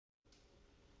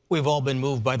We've all been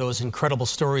moved by those incredible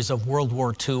stories of World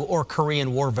War II or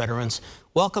Korean War veterans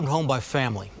welcomed home by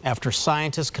family after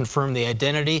scientists confirmed the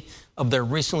identity of their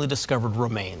recently discovered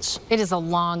remains. It is a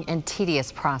long and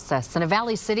tedious process, and a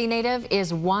Valley City native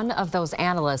is one of those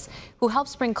analysts who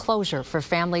helps bring closure for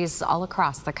families all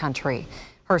across the country.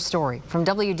 Her story from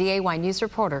WDAY News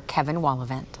reporter Katelyn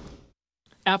Kjelland.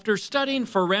 After studying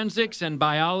forensics and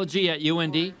biology at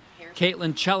UND,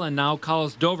 Katelyn Kjelland now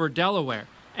calls Dover, Delaware,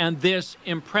 and this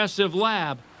impressive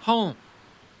lab home.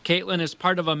 Katelyn is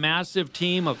part of a massive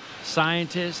team of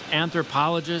scientists,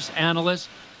 anthropologists, analysts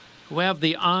who have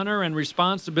the honor and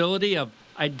responsibility of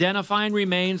identifying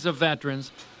remains of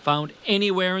veterans found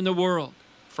anywhere in the world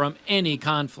from any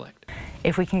conflict.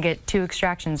 If we can get 2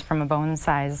 extractions from a bone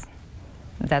size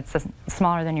that's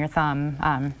smaller than your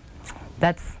thumb,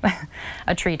 that's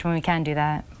a treat when we can do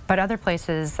that. But other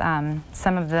places,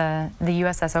 some of the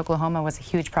USS Oklahoma was a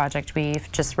huge project we've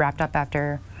just wrapped up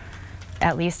after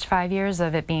at least 5 years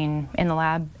of it being in the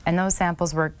lab, and those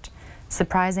samples worked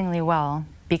surprisingly well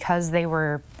because they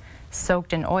were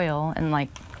soaked in oil and like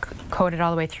coated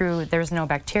all the way through. There's no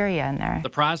bacteria in there. The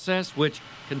process, which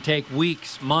can take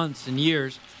weeks, months, and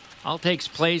years, all takes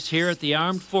place here at the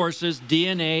Armed Forces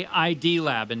DNA ID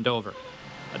Lab in Dover,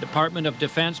 a Department of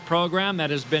Defense program that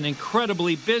has been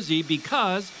incredibly busy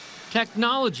because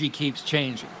technology keeps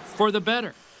changing for the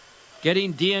better.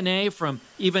 Getting DNA from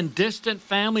even distant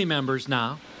family members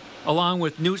now, along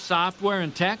with new software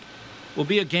and tech, will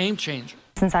be a game changer.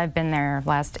 Since I've been there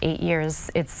last 8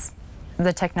 years,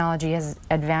 the technology has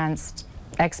advanced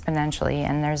exponentially,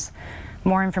 and there's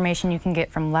more information you can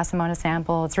get from less amount of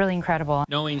sample. It's really incredible.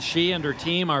 Knowing she and her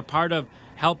team are part of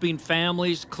helping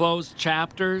families close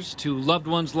chapters to loved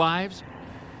ones' lives,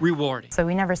 rewarding. So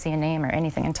we never see a name or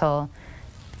anything until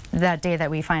that day that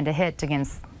we find a hit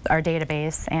against our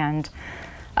database, and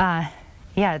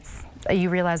yeah, you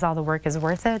realize all the work is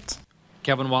worth it.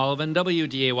 Katelyn Kjelland,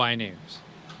 WDAY News.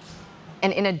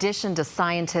 And in addition to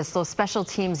scientists, those special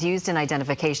teams used in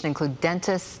identification include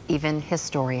dentists, even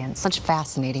historians. Such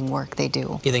fascinating work they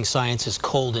do. You think science is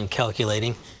cold and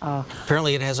calculating? Oh.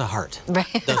 Apparently it has a heart,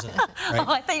 doesn't it? Right? Oh,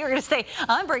 I thought you were going to say,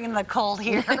 I'm bringing the cold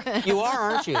here. You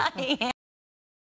are, aren't you?